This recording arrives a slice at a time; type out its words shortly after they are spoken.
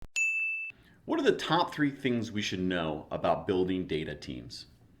What are the top three things we should know about building data teams?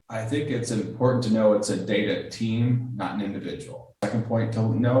 I think it's important to know it's a data team, not an individual. Second point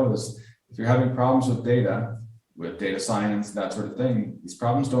to know is if you're having problems with data science, that sort of thing, these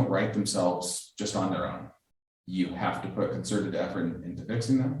problems don't write themselves just on their own. You have to put concerted effort into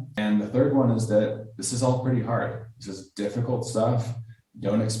fixing them. And the third one is that this is all pretty hard. This is difficult stuff.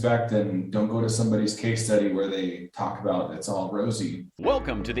 Don't expect and don't go to somebody's case study where they talk about it's all rosy.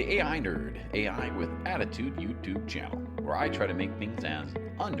 Welcome to the AI Nerd, AI with Attitude YouTube channel, where I try to make things as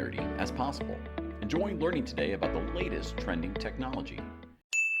unnerdy as possible. Enjoy learning today about the latest trending technology.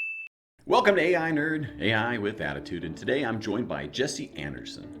 Welcome to AI Nerd, AI with Attitude, and today I'm joined by Jesse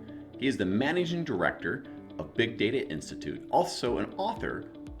Anderson. He is the Managing Director of Big Data Institute, also an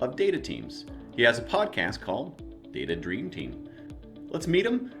author of Data Teams. He has a podcast called Data Dream Team. Let's meet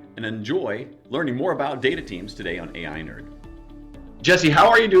him and enjoy learning more about data teams today on AI Nerd. Jesse, how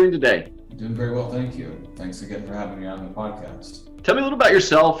are you doing today? Doing very well, thank you. Thanks again for having me on the podcast. Tell me a little about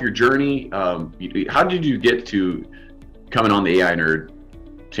yourself, your journey. How did you get to coming on the AI Nerd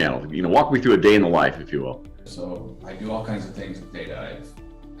channel? Walk me through a day in the life, if you will. So I do all kinds of things with data.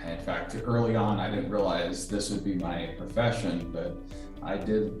 In fact, early on, I didn't realize this would be my profession, but I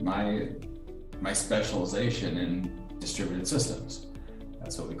did my specialization in distributed systems.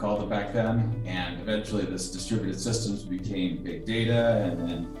 That's what we called it back then. And eventually this distributed systems became big data. And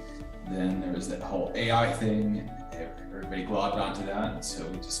then there was that whole AI thing. Everybody globbed onto that. And so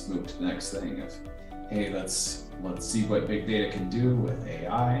we just moved to the next thing of, hey, let's see what big data can do with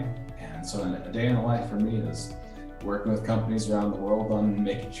AI. And so a day in the life for me is working with companies around the world on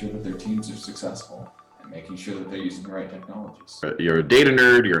making sure that their teams are successful and making sure that they're using the right technologies. You're a data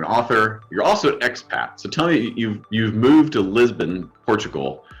nerd, you're an author, you're also an expat. So tell me, you've moved to Lisbon,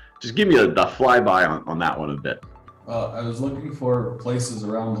 Portugal. Just give me a flyby on that one a bit. Well, I was looking for places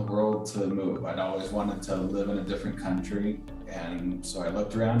around the world to move. I'd always wanted to live in a different country. And so I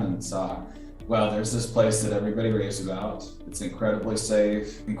looked around and saw, well, there's this place that everybody raves about. It's incredibly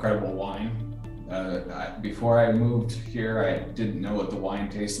safe, incredible wine. Before I moved here, I didn't know what the wine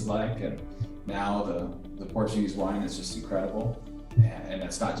tasted like. And now the Portuguese wine is just incredible. And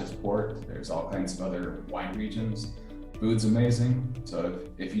it's not just port, there's all kinds of other wine regions. Food's amazing. So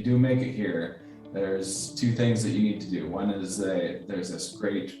if you do make it here, there's two things that you need to do. One is there's this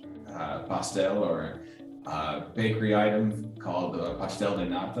great pastel or bakery item called pastel de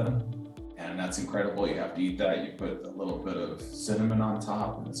nata. And that's incredible. You have to eat that. You put a little bit of cinnamon on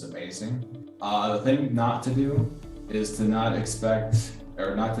top and it's amazing. The thing not to do is to not expect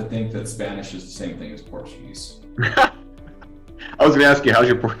or not to think that Spanish is the same thing as Portuguese. I was going to ask you, how's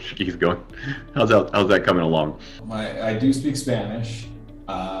your Portuguese going? How's that coming along? I do speak Spanish,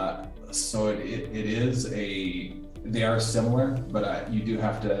 so they are similar, but you do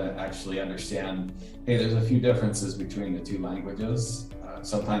have to actually understand, hey, there's a few differences between the two languages.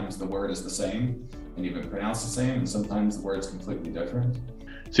 Sometimes the word is the same and even pronounced the same, and sometimes the word's completely different.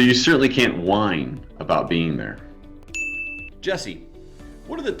 So you certainly can't whine about being there. Jesse,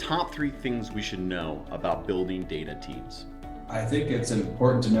 what are the top three things we should know about building data teams? I think it's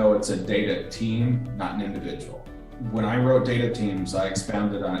important to know it's a data team, not an individual. When I wrote data teams, I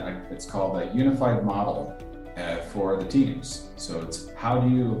expanded on it. It's called a unified model for the teams. So it's how do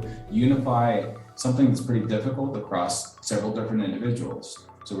you unify something that's pretty difficult across several different individuals.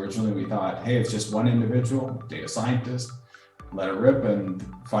 So originally we thought, hey, it's just one individual, data scientist, let it rip and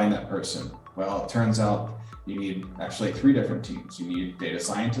find that person. Well, it turns out you need actually three different teams. You need data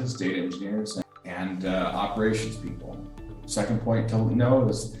scientists, data engineers, and operations people. Second point to know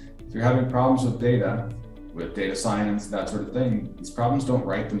is if you're having problems with data science, that sort of thing, these problems don't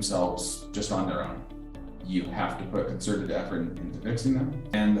write themselves just on their own. You have to put concerted effort into fixing them.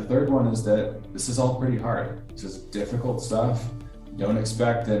 And the third one is that this is all pretty hard. This is difficult stuff. Don't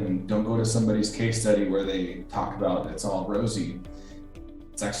expect and don't go to somebody's case study where they talk about it's all rosy.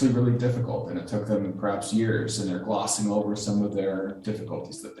 It's actually really difficult, and it took them perhaps years, and they're glossing over some of their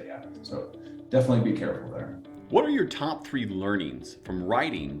difficulties that they have. So definitely be careful there. What are your top three learnings from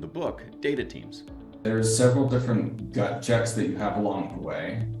writing the book Data Teams? There's several different gut checks that you have along the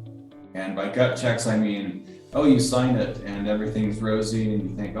way. And by gut checks, I mean, oh, you sign it and everything's rosy and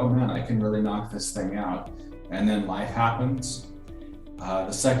you think, oh man, I can really knock this thing out. And then life happens.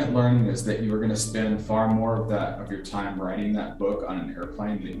 The second learning is that you are going to spend far more of your time writing that book on an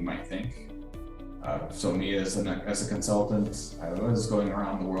airplane than you might think. So me as a consultant, I was going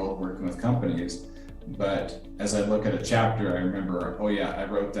around the world working with companies. But as I look at a chapter, I remember, oh yeah, I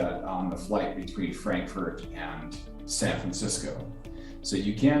wrote that on the flight between Frankfurt and San Francisco. So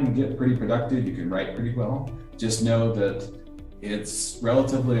you can get pretty productive, you can write pretty well. Just know that it's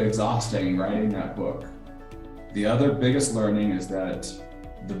relatively exhausting writing that book. The other biggest learning is that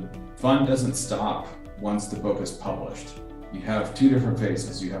the fun doesn't stop once the book is published. You have two different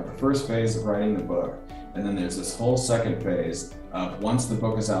phases. You have the first phase of writing the book, and then there's this whole second phase of once the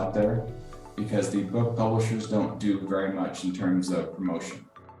book is out there, because the book publishers don't do very much in terms of promotion.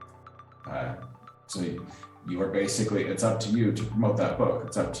 So you are basically, it's up to you to promote that book.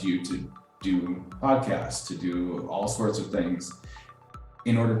 It's up to you to do podcasts, to do all sorts of things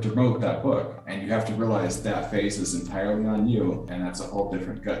in order to promote that book. And you have to realize that phase is entirely on you, and that's a whole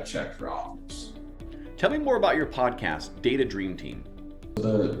different gut check for authors. Tell me more about your podcast, Data Dream Team.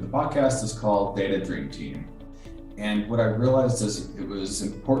 The podcast is called Data Dream Team. And what I realized is it was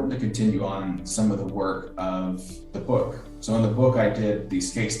important to continue on some of the work of the book. So in the book, I did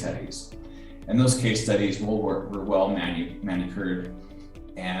these case studies. And those case studies were well manicured.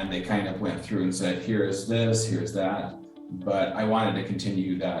 And they kind of went through and said, here's this, here's that. But I wanted to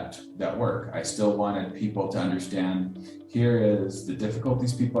continue that work. I still wanted people to understand, here is the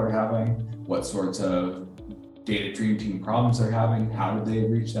difficulties people are having, what sorts of data dream team problems they're having, how did they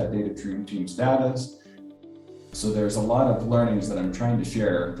reach that data dream team status. So there's a lot of learnings that I'm trying to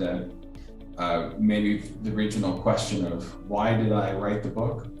share that maybe the original question of why did I write the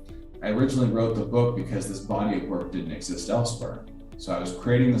book? I originally wrote the book because this body of work didn't exist elsewhere. So I was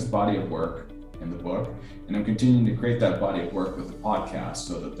creating this body of work in the book, and I'm continuing to create that body of work with the podcast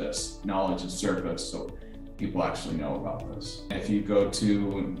so that this knowledge is surfaced so people actually know about this. If you go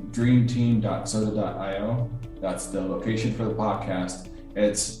to dreamteam.soda.io, that's the location for the podcast.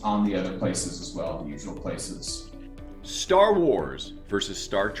 It's on the other places as well, the usual places. Star Wars versus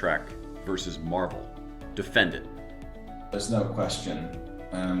Star Trek versus Marvel. Defend it. There's no question.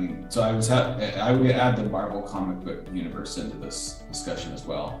 So I would add the Marvel comic book universe into this discussion as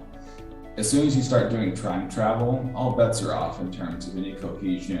well. As soon as you start doing time travel, all bets are off in terms of any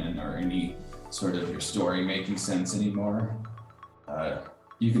cohesion or any sort of your story making sense anymore.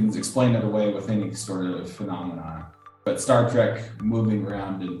 You can explain it away with any sort of phenomenon. But Star Trek moving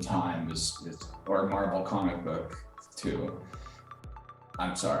around in time is or Marvel comic book too.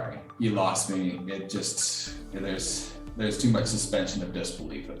 I'm sorry, you lost me. It just, there's too much suspension of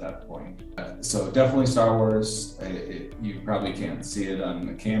disbelief at that point. So definitely Star Wars. You probably can't see it on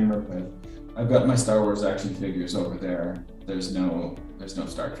the camera, but I've got my Star Wars action figures over there. There's no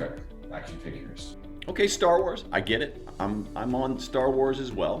Star Trek action figures. Okay, Star Wars, I get it. I'm on Star Wars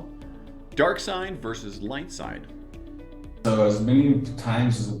as well. Dark side versus light side. So as many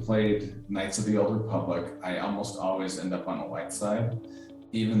times as I've played Knights of the Old Republic, I almost always end up on the light side,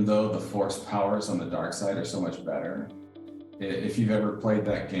 even though the force powers on the dark side are so much better. If you've ever played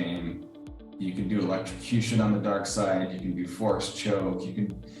that game, you can do electrocution on the dark side, you can do force choke,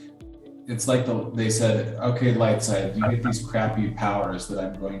 it's like they said, okay, light side, you get these crappy powers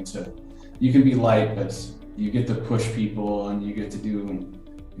that you can be light, but you get to push people and you get to do,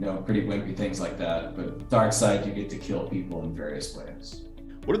 pretty wimpy things like that. But dark side, you get to kill people in various ways.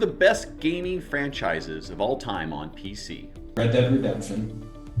 What are the best gaming franchises of all time on PC? Red Dead Redemption,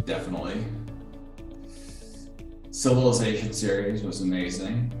 definitely. Civilization series was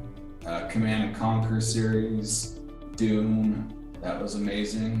amazing. Command & Conquer series, Doom, that was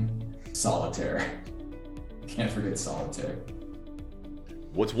amazing. Solitaire, can't forget Solitaire.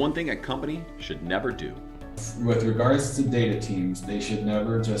 What's one thing a company should never do? With regards to data teams, they should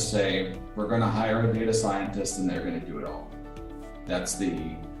never just say, we're going to hire a data scientist and they're going to do it all. That's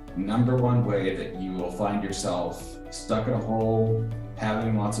the number one way that you will find yourself stuck in a hole,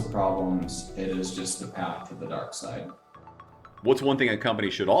 having lots of problems. It is just the path to the dark side. What's one thing a company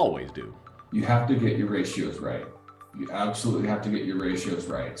should always do? You have to get your ratios right. You absolutely have to get your ratios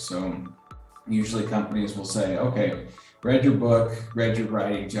right. So usually companies will say, okay, read your book, read your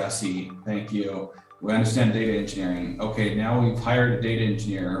writing, Jesse, thank you. We understand data engineering. Okay, now we've hired a data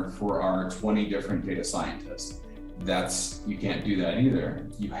engineer for our 20 different data scientists. You can't do that either.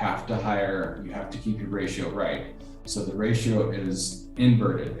 You have to keep your ratio right. So the ratio is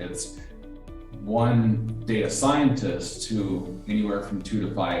inverted. It's one data scientist to anywhere from 2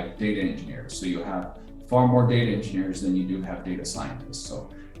 to 5 data engineers. So you have far more data engineers than you do have data scientists. So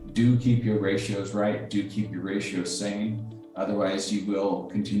do keep your ratios right, do keep your ratios sane. Otherwise, you will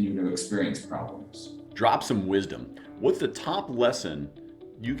continue to experience problems. Drop some wisdom. What's the top lesson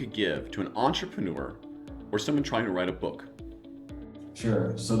you could give to an entrepreneur or someone trying to write a book?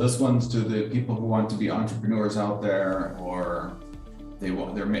 Sure. So this one's to the people who want to be entrepreneurs out there, or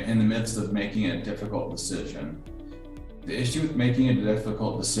they're in the midst of making a difficult decision. The issue with making a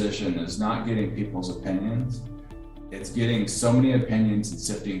difficult decision is not getting people's opinions. It's getting so many opinions and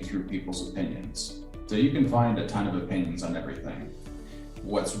sifting through people's opinions So you can find a ton of opinions on everything.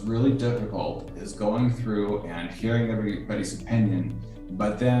 What's really difficult is going through and hearing everybody's opinion,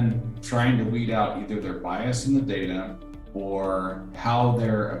 but then trying to weed out either their bias in the data or how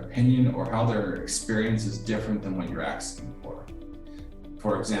their opinion or how their experience is different than what you're asking for.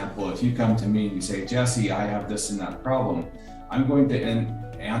 For example, if you come to me and you say, Jesse, I have this and that problem, I'm going to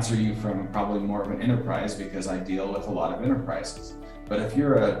answer you from probably more of an enterprise because I deal with a lot of enterprises. But if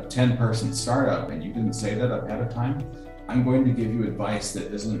you're a 10-person startup and you didn't say that ahead of time, I'm going to give you advice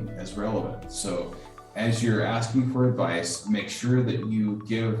that isn't as relevant. So as you're asking for advice, make sure that you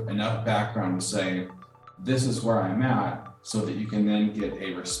give enough background to say, this is where I'm at, so that you can then get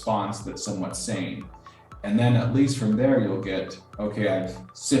a response that's somewhat sane. And then at least from there, you'll get, okay, I've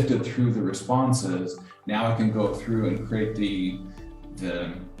sifted through the responses. Now I can go through and create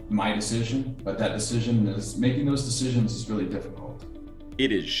my decision, but that decision is, making those decisions is really difficult.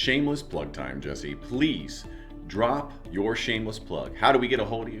 It is shameless plug time, Jesse. Please drop your shameless plug. How do we get a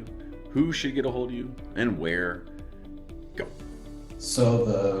hold of you? Who should get a hold of you? And where? Go.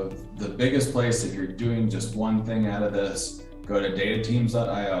 So the biggest place, if you're doing just one thing out of this, go to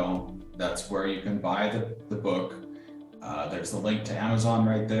datateams.io. That's where you can buy the book. There's the link to Amazon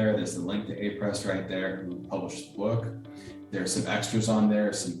right there. There's the link to Apress right there, who published the book. There's some extras on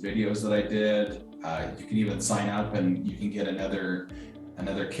there, some videos that I did. You can even sign up and you can get another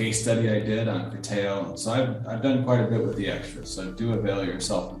case study I did on Criteo. So I've done quite a bit with the extras, so do avail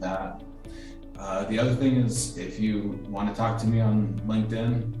yourself of that. The other thing is, if you want to talk to me on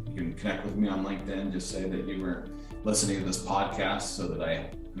LinkedIn, you can connect with me on LinkedIn. Just say that you were listening to this podcast so that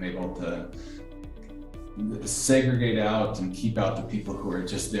I am able to segregate out and keep out the people who are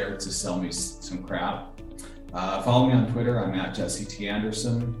just there to sell me some crap. Follow me on Twitter. I'm at Jesse T.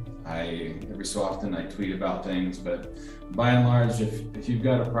 Anderson. Every so often I tweet about things, but by and large, if you've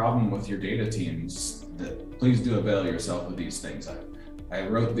got a problem with your data teams, please do avail yourself of these things. I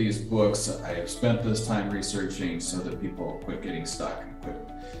wrote these books. I have spent this time researching so that people quit getting stuck and quit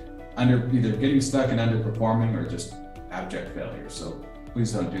either getting stuck and underperforming or just abject failure. So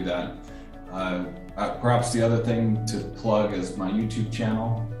please don't do that. Perhaps the other thing to plug is my YouTube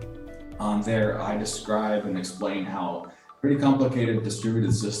channel. On there, I describe and explain how pretty complicated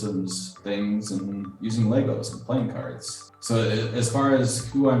distributed systems things and using Legos and playing cards. So as far as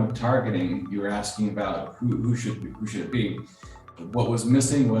who I'm targeting, you were asking about who should it be. What was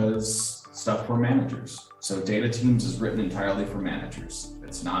missing was stuff for managers. So Data Teams is written entirely for managers.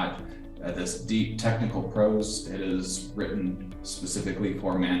 It's not this deep technical prose. It is written specifically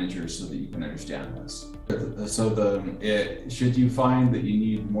for managers so that you can understand this. So should you find that you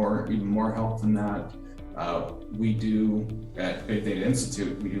need even more help than that, we do at Big Data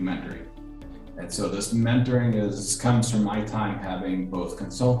Institute, we do mentoring. And so this mentoring comes from my time having both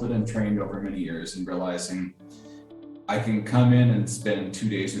consulted and trained over many years and realizing I can come in and spend 2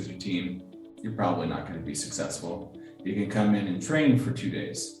 days with your team. You're probably not going to be successful. You can come in and train for 2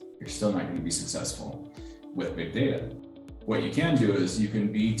 days. You're still not going to be successful with big data. What you can do is you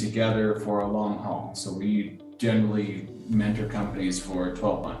can be together for a long haul. So we generally mentor companies for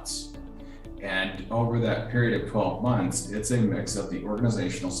 12 months. And over that period of 12 months, it's a mix of the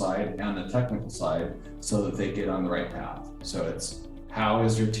organizational side and the technical side so that they get on the right path. So it's, how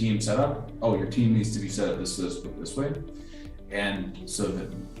is your team set up? Oh, your team needs to be set up this way. And so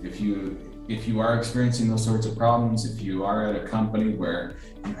that if you are experiencing those sorts of problems, if you are at a company where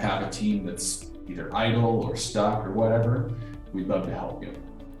you have a team that's either idle or stuck or whatever, we'd love to help you.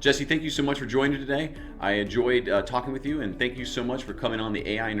 Jesse, thank you so much for joining today. I enjoyed talking with you, and thank you so much for coming on the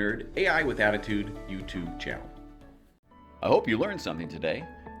AI Nerd, AI with Attitude YouTube channel. I hope you learned something today.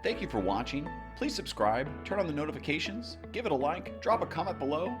 Thank you for watching. Please subscribe, turn on the notifications, give it a like, drop a comment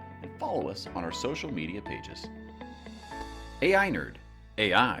below, and follow us on our social media pages. AI Nerd,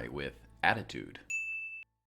 AI with Attitude.